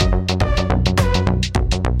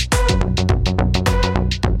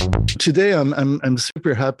today I'm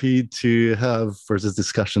super happy to have for this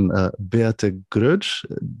discussion Beate Groetsch.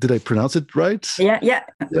 Did I pronounce it right? Yeah.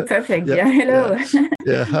 Perfect. Yeah, hello.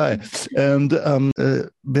 Yeah, hi. And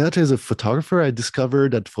Beate is a photographer I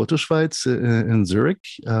discovered at Fotoschweiz in Zurich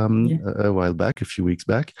a while back, a few weeks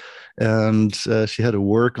back. And she had a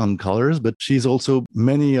work on colors, but she's also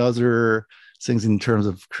many other things in terms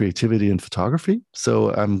of creativity and photography.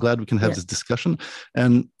 So I'm glad we can have this discussion.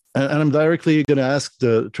 And I'm directly going to ask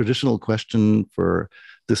the traditional question for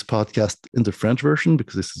this podcast in the French version,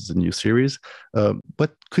 because this is a new series.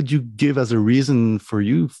 What could you give as a reason for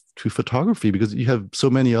you to photography? Because you have so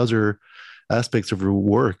many other aspects of your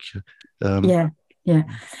work. Yeah.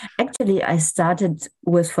 Actually, I started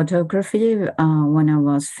with photography when I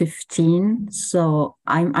was 15. So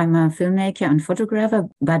I'm a filmmaker and photographer,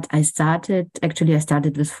 but I started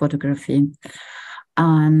with photography.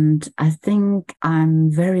 And I think I'm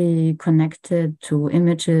very connected to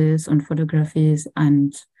images and photographies,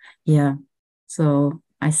 and so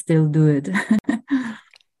I still do it.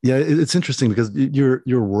 Yeah, it's interesting because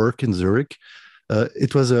your work in Zurich,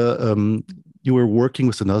 it was you were working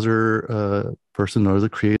with another person, another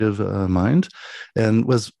creative mind, and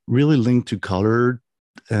was really linked to color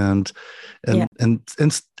and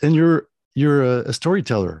you're a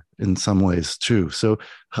storyteller in some ways too. So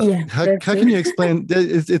how can you explain?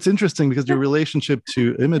 It's interesting because your relationship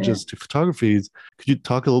to images, to photography. Could you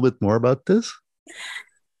talk a little bit more about this?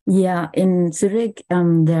 Yeah, in Zurich,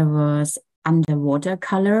 there was underwater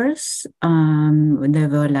colors. They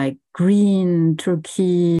were like green,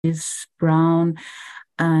 turquoise, brown.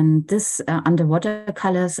 And this underwater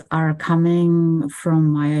colors are coming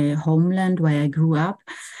from my homeland where I grew up.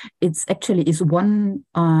 It's actually is one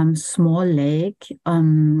small lake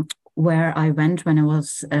where I went when I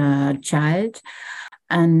was a child.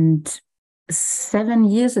 And 7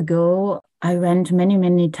 years ago, I went many,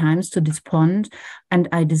 many times to this pond, and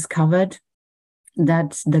I discovered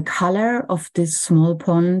that the color of this small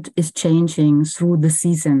pond is changing through the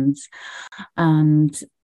seasons. And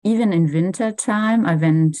even in winter time, I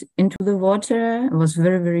went into the water. It was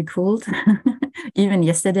very, very cold. Even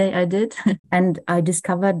yesterday I did. And I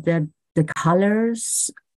discovered that the colors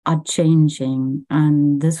are changing.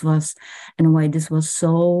 And this was, in a way, this was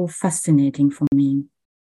so fascinating for me.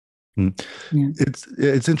 Yeah.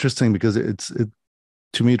 It's interesting because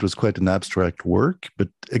to me, it was quite an abstract work, but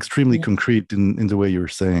extremely concrete in the way you were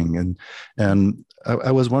saying. And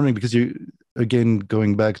I was wondering, because you, again,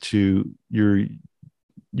 going back to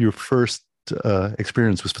your first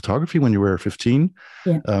experience with photography when you were 15,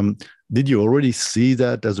 did you already see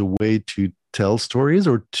that as a way to tell stories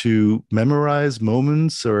or to memorize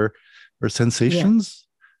moments or sensations?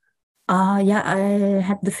 I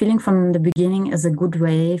had the feeling from the beginning as a good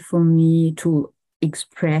way for me to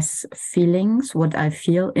express feelings, what I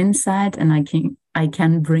feel inside, and I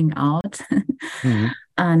can bring out. Mm-hmm.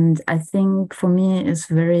 And I think for me it's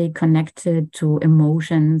very connected to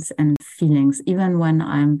emotions and feelings. Even when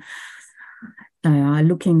I'm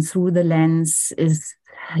looking through the lens, is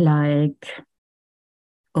like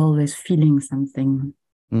always feeling something.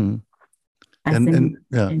 Mm.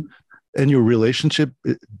 And your relationship,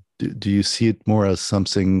 do you see it more as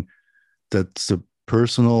something that's a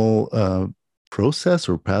personal process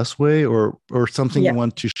or pathway, or something you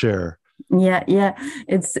want to share? Yeah.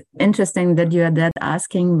 It's interesting that you are that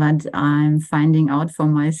asking, but I'm finding out for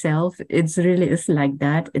myself. It's really is like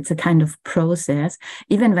that. It's a kind of process.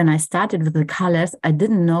 Even when I started with the colors, I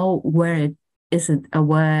didn't know where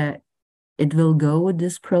it will go with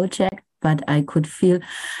this project, but I could feel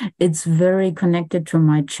it's very connected to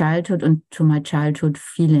my childhood and to my childhood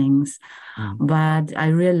feelings. But I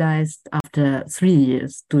realized after 3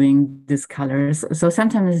 years doing these colors, so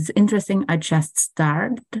sometimes it's interesting. I just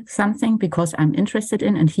start something because I'm interested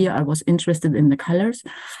in, and here I was interested in the colors.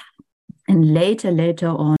 And later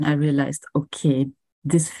on, I realized, okay,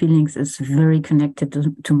 this feelings is very connected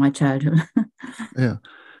to my childhood. Yeah.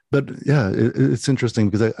 But it's interesting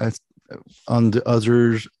because I on the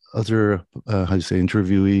other how you say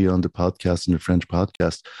interviewee on the podcast, in the French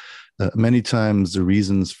podcast, many times the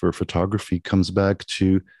reasons for photography comes back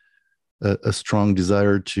to a strong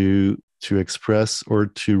desire to express or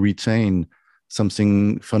to retain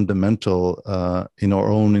something fundamental in our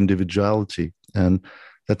own individuality. And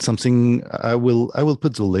that's something I will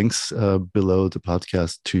put the links below the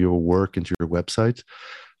podcast to your work and to your website.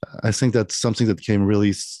 I think that's something that came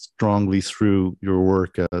really strongly through your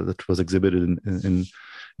work that was exhibited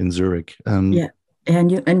in Zurich. And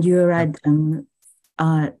you're right.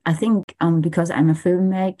 I think because I'm a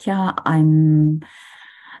filmmaker,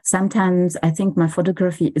 sometimes I think my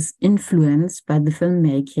photography is influenced by the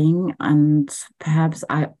filmmaking, and perhaps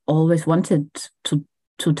I always wanted to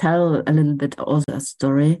tell a little bit also a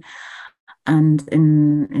story. And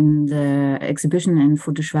in the exhibition in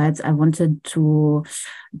Foto Schweiz, I wanted to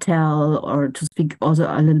tell or to speak also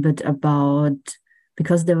a little bit about,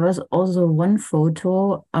 because there was also one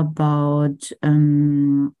photo about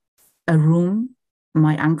a room.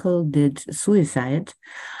 My uncle did suicide,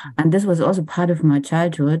 and this was also part of my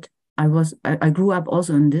childhood. I grew up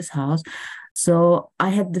also in this house, so I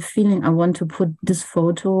had the feeling I want to put this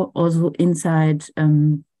photo also inside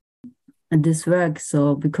this work.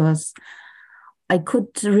 So because I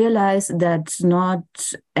could realize that not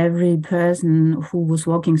every person who was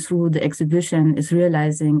walking through the exhibition is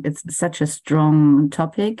realizing it's such a strong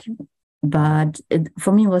topic, but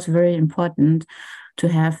for me was very important to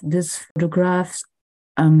have these photographs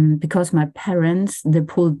because my parents, they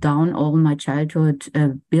pulled down all my childhood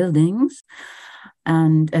buildings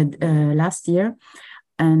and last year,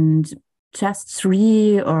 and just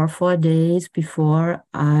 3 or 4 days before,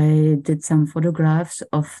 I did some photographs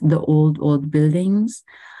of the old buildings.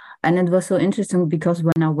 And it was so interesting because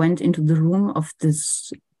when I went into the room of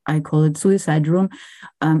this, I call it suicide room,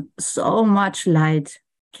 so much light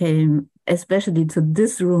came, especially to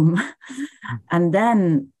this room. And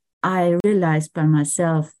then I realized by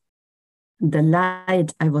myself the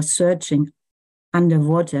light I was searching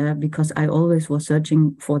underwater, because I always was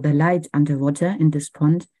searching for the light underwater in this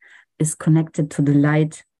pond, is connected to the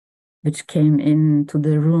light which came into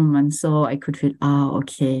the room. And so I could feel,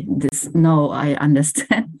 okay, I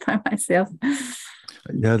understand by myself.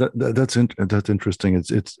 Yeah, that's interesting.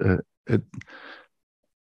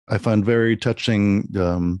 I find very touching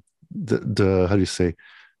the how do you say,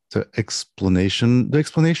 the explanation. The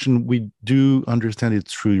explanation, we do understand it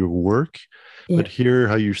through your work, but here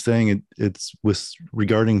how you're saying it's with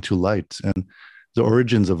regarding to light and the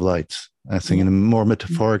origins of light, I think, in a more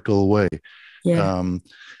metaphorical way.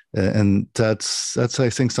 And that's I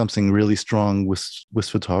think something really strong with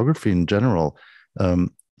photography in general.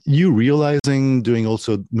 You realizing doing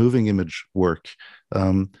also moving image work.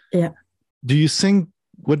 Do you think,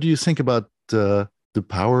 what do you think about the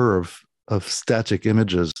power of static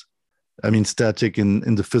images? I mean, static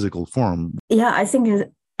in the physical form. Yeah, I think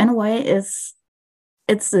in a way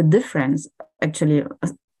it's a difference actually.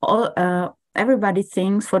 Everybody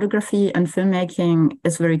thinks photography and filmmaking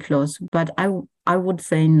is very close, but I would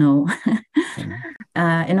say no.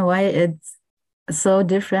 In a way, it's so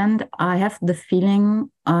different. I have the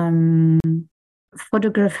feeling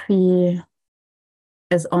photography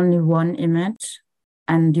is only one image,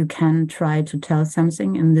 and you can try to tell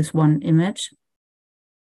something in this one image.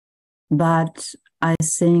 But I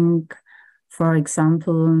think, for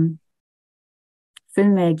example,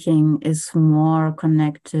 filmmaking is more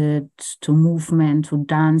connected to movement, to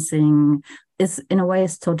dancing. In a way,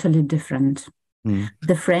 it's totally different.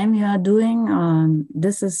 The frame you are doing,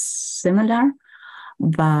 this is similar,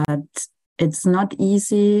 but it's not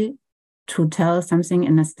easy to tell something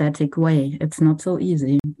in a static way. It's not so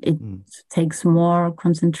easy. It takes more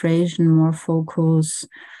concentration, more focus,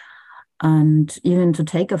 and even to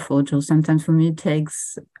take a photo, sometimes for me it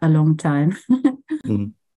takes a long time.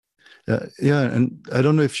 Yeah, and I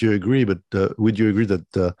don't know if you agree, but would you agree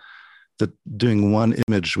that doing one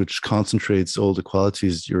image which concentrates all the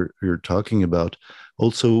qualities you're talking about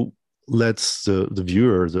also lets the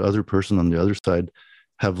viewer, the other person on the other side,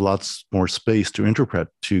 have lots more space to interpret,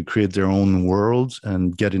 to create their own worlds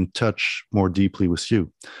and get in touch more deeply with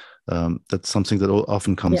you? That's something that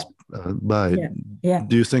often comes by.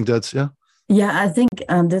 Do you think that's Yeah, I think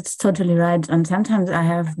that's totally right. And sometimes I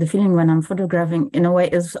have the feeling when I'm photographing, in a way,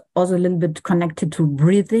 is also a little bit connected to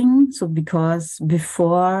breathing. So because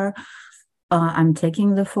before I'm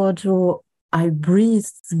taking the photo, I breathe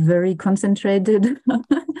very concentrated.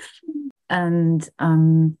 And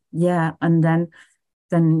and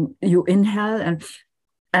then you inhale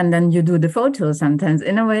and then you do the photo sometimes.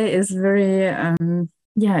 In a way, it's very,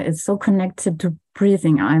 it's so connected to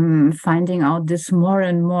breathing. I'm finding out this more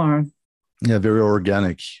and more. Yeah, very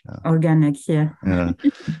organic. Organic, yeah.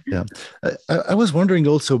 Yeah. I was wondering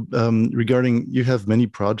also regarding, you have many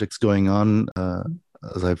projects going on,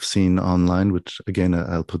 as I've seen online, which again,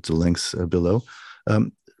 I'll put the links below.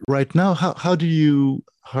 Right now, how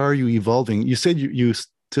are you evolving? You said you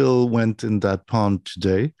still went in that pond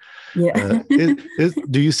today. Yeah.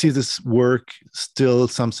 Do you see this work still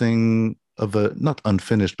something of a, not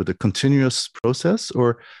unfinished, but a continuous process,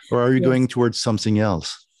 or are you going towards something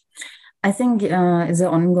else? I think it's an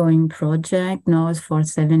ongoing project. Now it's for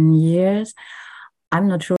 7 years. I'm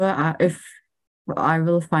not sure if I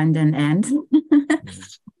will find an end.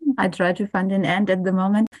 I try to find an end at the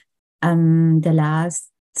moment. The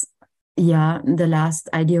last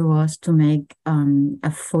idea was to make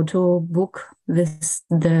a photo book with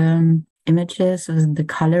the images, with the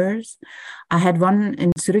colors. I had one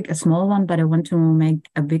in Zurich, a small one, but I want to make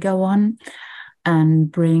a bigger one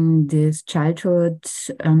and bring this childhood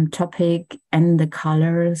topic and the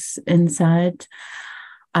colors inside.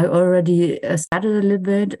 I already started a little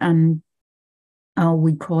bit, and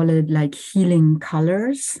we call it like healing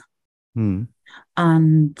colors.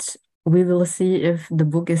 And we will see if the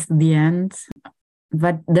book is the end.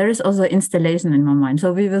 But there is also installation in my mind,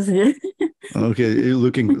 so we will see. Okay,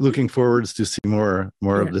 looking forwards to see more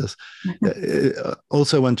of this.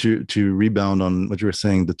 Also, I want to rebound on what you were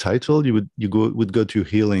saying. The title, you would go to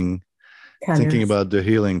healing, colors. Thinking about the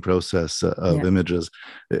healing process of images.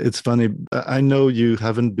 It's funny. I know you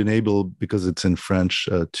haven't been able, because it's in French,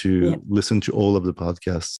 to listen to all of the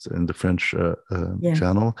podcasts in the French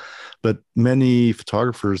channel, but many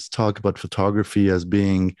photographers talk about photography as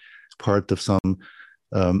being part of some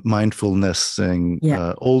mindfulness thing,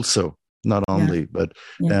 also. Not only, but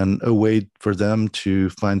and a way for them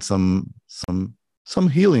to find some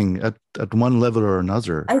healing at one level or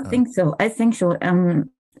another. I think so.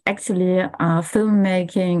 Actually,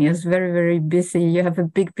 filmmaking is very, very busy. You have a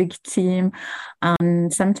big team.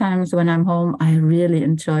 Sometimes when I'm home, I really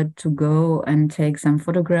enjoy to go and take some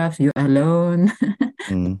photographs. You're alone,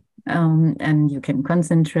 and you can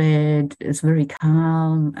concentrate. It's very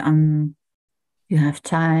calm. You have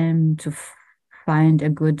time to find a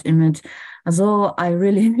good image. So I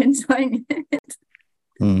really enjoying it.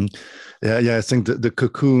 Yeah. I think the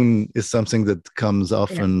cocoon is something that comes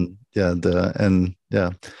often.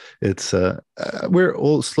 It's we're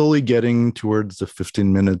all slowly getting towards the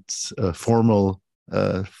 15 minutes formal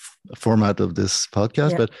format of this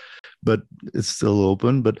podcast, but it's still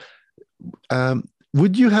open. But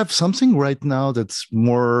would you have something right now that's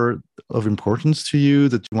more of importance to you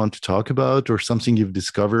that you want to talk about, or something you've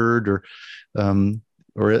discovered, or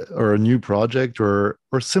a new project, or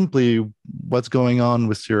simply what's going on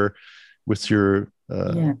with your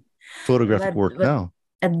photographic work now?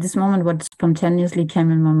 At this moment, what spontaneously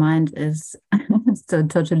came in my mind is so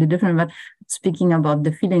totally different. But speaking about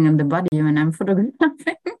the feeling in the body when I'm photographing,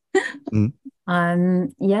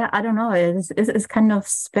 I don't know. It's kind of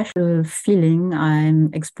special feeling.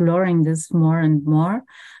 I'm exploring this more and more.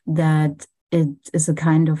 That it is a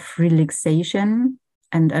kind of relaxation,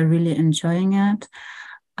 and I'm really enjoying it.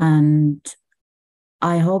 And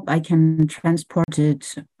I hope I can transport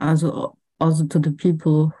it also to the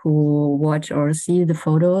people who watch or see the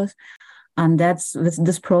photos. And that's with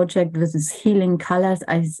this project, with this healing colors.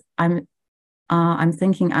 I'm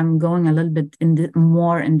thinking I'm going a little bit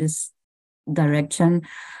more in this direction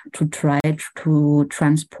to try to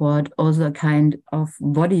transport also a kind of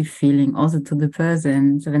body feeling also to the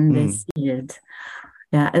person when they see it.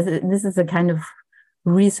 This is a kind of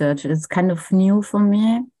research. It's kind of new for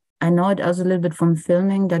me. I know it also a little bit from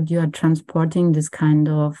filming, that you are transporting this kind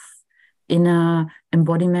of inner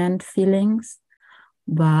embodiment feelings,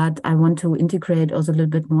 but I want to integrate also a little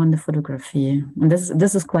bit more in the photography. And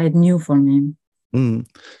this is quite new for me.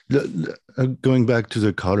 Going back to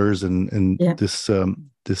the colors and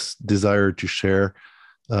this desire to share,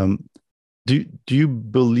 do you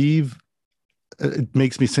believe, it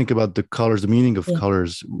makes me think about the colors, the meaning of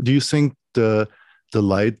colors. Do you think the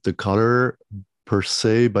light, the color per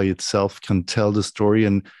se by itself can tell the story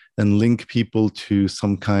and link people to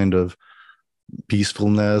some kind of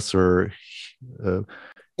peacefulness or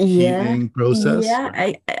healing process?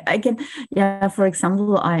 I can. For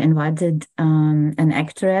example, I invited an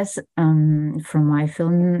actress from my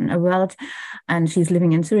film world, and she's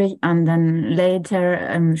living in Zurich. And then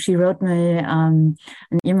later, she wrote me an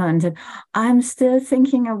email and said, "I'm still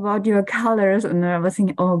thinking about your colors." And I was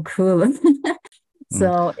thinking, "Oh, cool."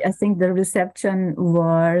 So I think the reception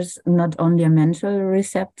was not only a mental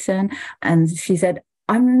reception, and she said,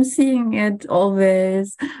 "I'm seeing it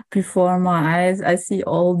always before my eyes. I see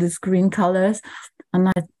all these green colors." And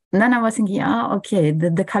then I was thinking, okay,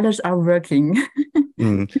 the colors are working.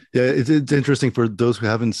 It's interesting for those who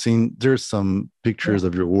haven't seen. There's some pictures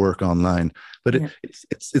of your work online, but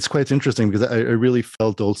it's quite interesting because I really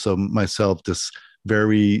felt also myself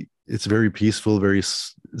it's very peaceful.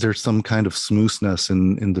 There's some kind of smoothness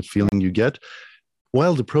in the feeling you get.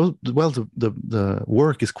 While the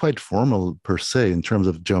work is quite formal per se in terms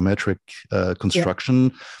of geometric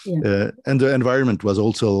construction, and the environment was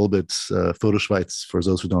also a little bit Photo Schweiz. For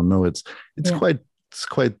those who don't know, it's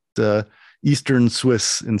quite Eastern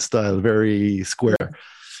Swiss in style, very square.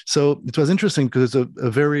 So it was interesting because a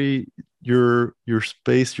very your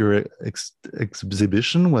space, your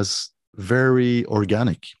exhibition was very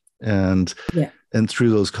organic, and Yeah. and through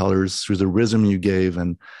those colors, through the rhythm you gave,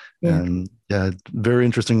 Yeah. and yeah, very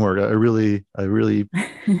interesting work. I really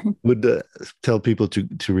would tell people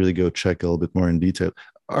to really go check a little bit more in detail.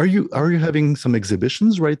 Are you having some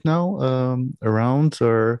exhibitions right now around,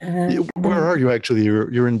 or where are you actually?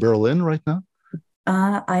 You're in Berlin right now?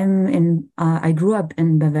 I grew up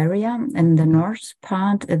in Bavaria, in the Yeah, north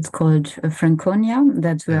part. It's called Franconia.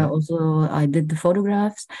 That's where yeah, also I did the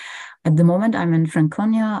photographs. At the moment, I'm in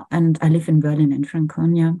Franconia and I live in Berlin in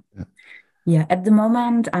Franconia. yeah. Yeah, at the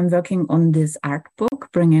moment, I'm working on this art book,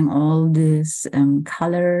 bringing all these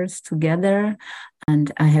colors together.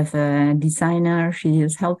 And I have a designer, she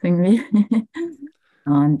is helping me.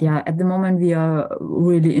 And yeah, at the moment, we are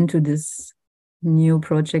really into this new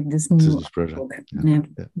project, this This is new this project. art book. Yeah,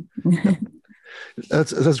 Yeah. yeah, yeah.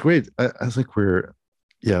 That's great. I think we're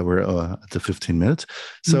at the 15 minutes.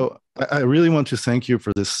 So I really want to thank you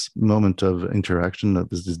for this moment of interaction, of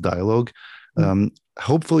this dialogue.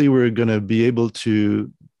 Hopefully, we're going to be able to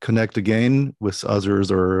connect again with others,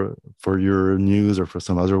 or for your news, or for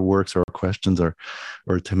some other works or questions or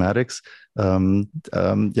thematics.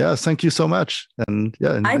 Yeah, thank you so much, and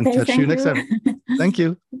yeah, and Okay, catch you thank next you. time. Thank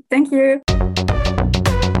you. Thank you.